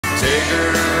take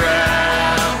her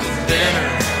out to dinner.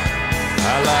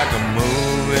 I like a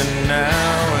movie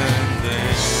now and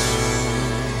then,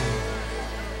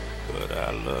 but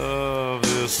I love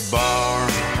this bar.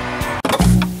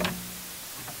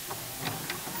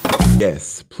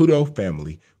 Yes, Pluto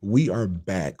family, we are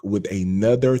back with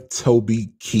another Toby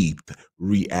Keith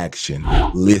reaction.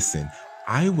 Listen,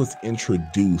 I was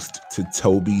introduced to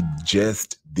Toby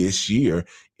just this year,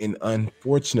 and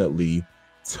unfortunately,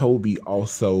 Toby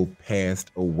also passed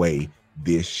away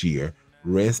this year.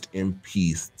 Rest in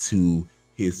peace to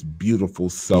his beautiful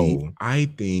soul. I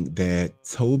think that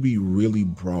Toby really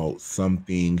brought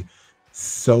something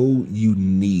so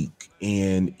unique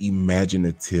and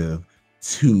imaginative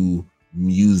to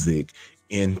music,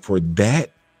 and for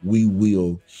that we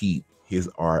will keep his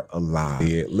art alive.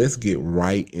 Yeah, let's get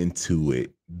right into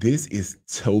it. This is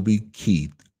Toby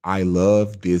Keith. I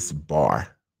love this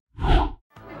bar. I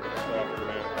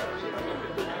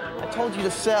told you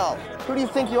to sell. Who do you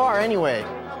think you are anyway?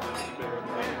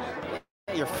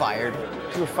 You're fired.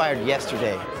 You were fired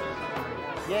yesterday.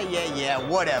 Yeah,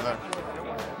 whatever.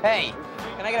 Hey,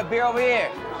 can I get a beer over here?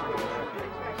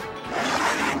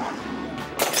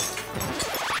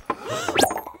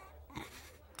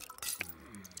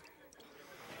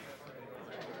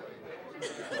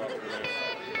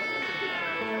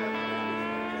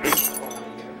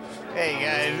 Hey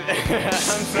guys,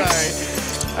 I'm sorry.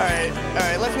 All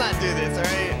right, let's not do this, all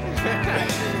right?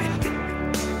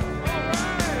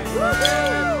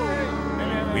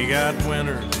 We got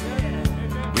winners,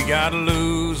 we got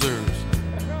losers,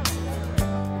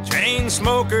 chain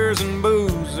smokers and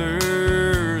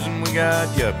boozers, and we got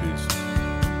yuppies,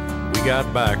 we got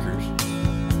bikers,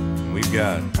 we've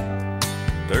got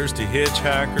thirsty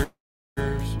hitchhikers,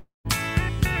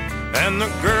 and the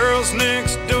girls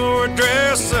next door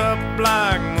dress up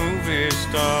like movie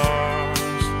stars.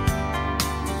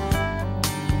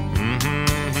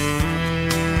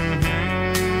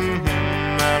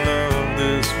 I love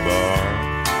this bar.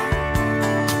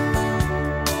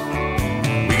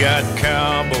 We got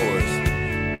cowboys,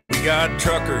 we got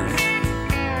truckers,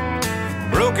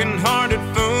 broken-hearted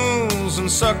fools and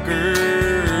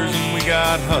suckers, and we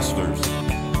got hustlers,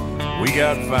 we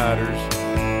got fighters,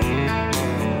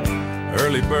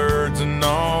 early birds and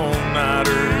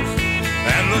all-nighters,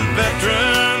 and the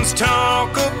veterans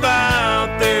talk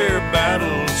about their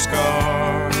battle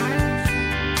scars.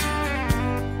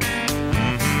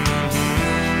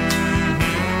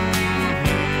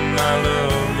 I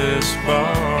love this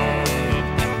bar.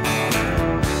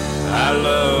 I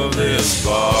love this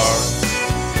bar.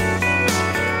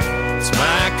 It's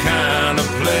my kind of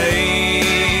place.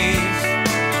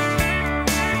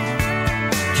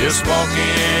 Just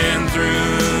walking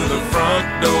through the front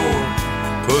door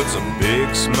puts a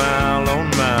big smile on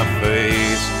my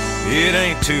face. It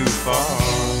ain't too far.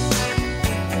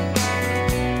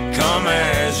 Come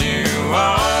as you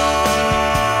are.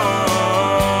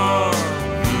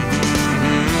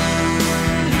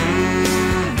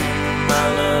 I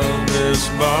love this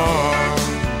bar.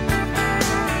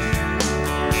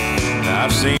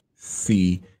 I've seen.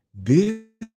 See, this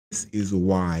is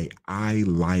why I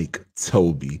like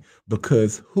Toby,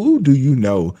 because who do you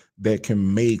know that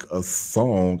can make a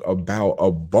song about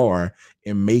a bar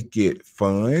and make it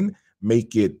fun,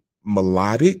 make it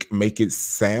melodic, make it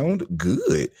sound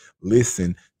good?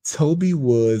 Listen, Toby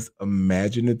was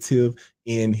imaginative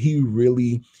and he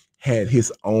really had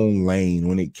his own lane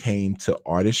when it came to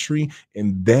artistry,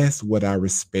 and that's what I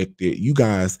respected. You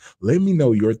guys, let me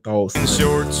know your thoughts.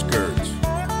 Short skirts,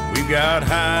 we've got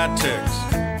high techs,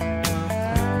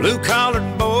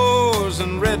 blue-collared boys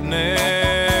and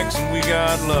rednecks, and we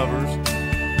got lovers,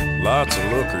 lots of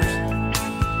lookers.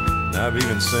 And I've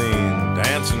even seen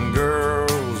dancing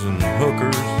girls and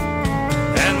hookers.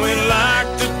 And we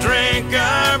like to drink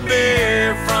our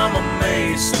beer from a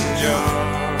mason jar.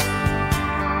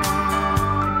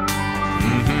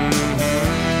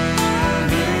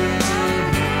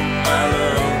 I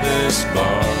love this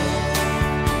bar.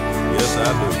 Yes, I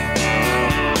do.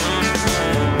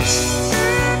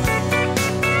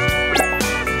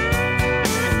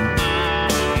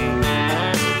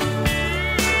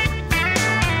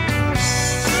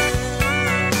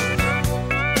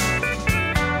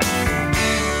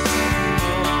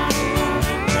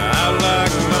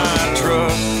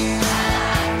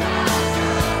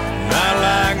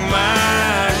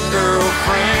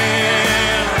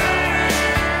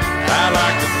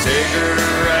 Take her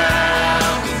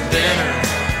out to dinner.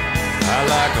 I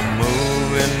like a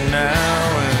movie now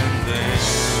and then,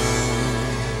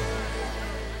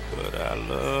 but I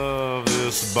love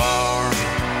this bar.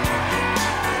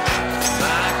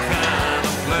 My kind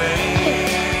of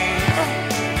place.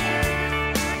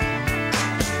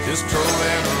 just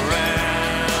strolling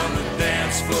around the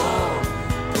dance floor,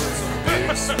 puts a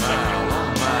big smile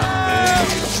on my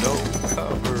face. No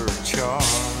cover charge,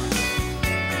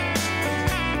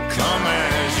 come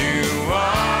as you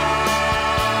are.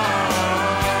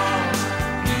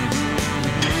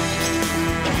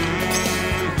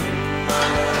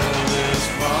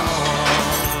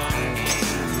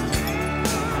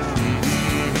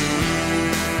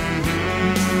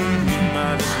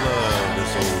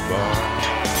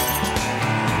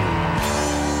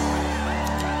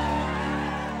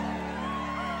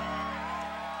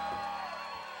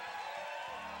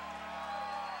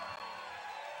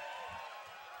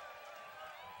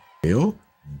 Well,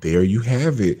 there you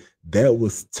have it. That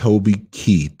was Toby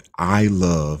Keith. I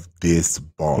love this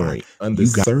bar. On the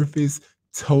surface,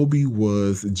 Toby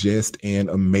was just an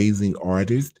amazing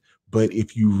artist, but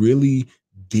if you really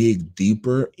dig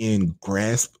deeper and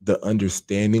grasp the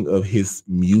understanding of his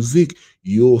music,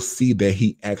 you'll see that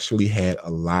he actually had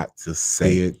a lot to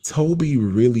say. Toby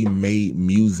really made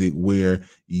music where,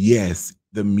 yes,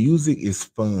 the music is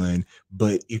fun,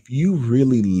 but if you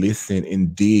really listen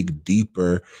and dig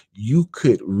deeper, you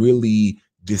could really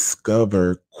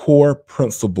discover core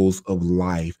principles of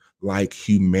life like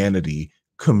humanity,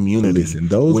 community. Listen,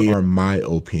 those are my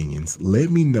opinions.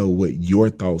 Let me know what your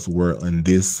thoughts were on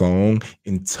this song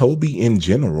and Toby in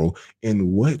general,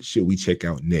 and what should we check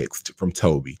out next from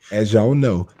Toby. As y'all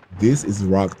know, this is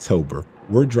Rocktober.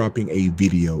 We're dropping a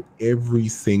video every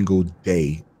single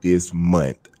day this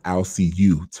month. I'll see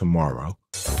you tomorrow.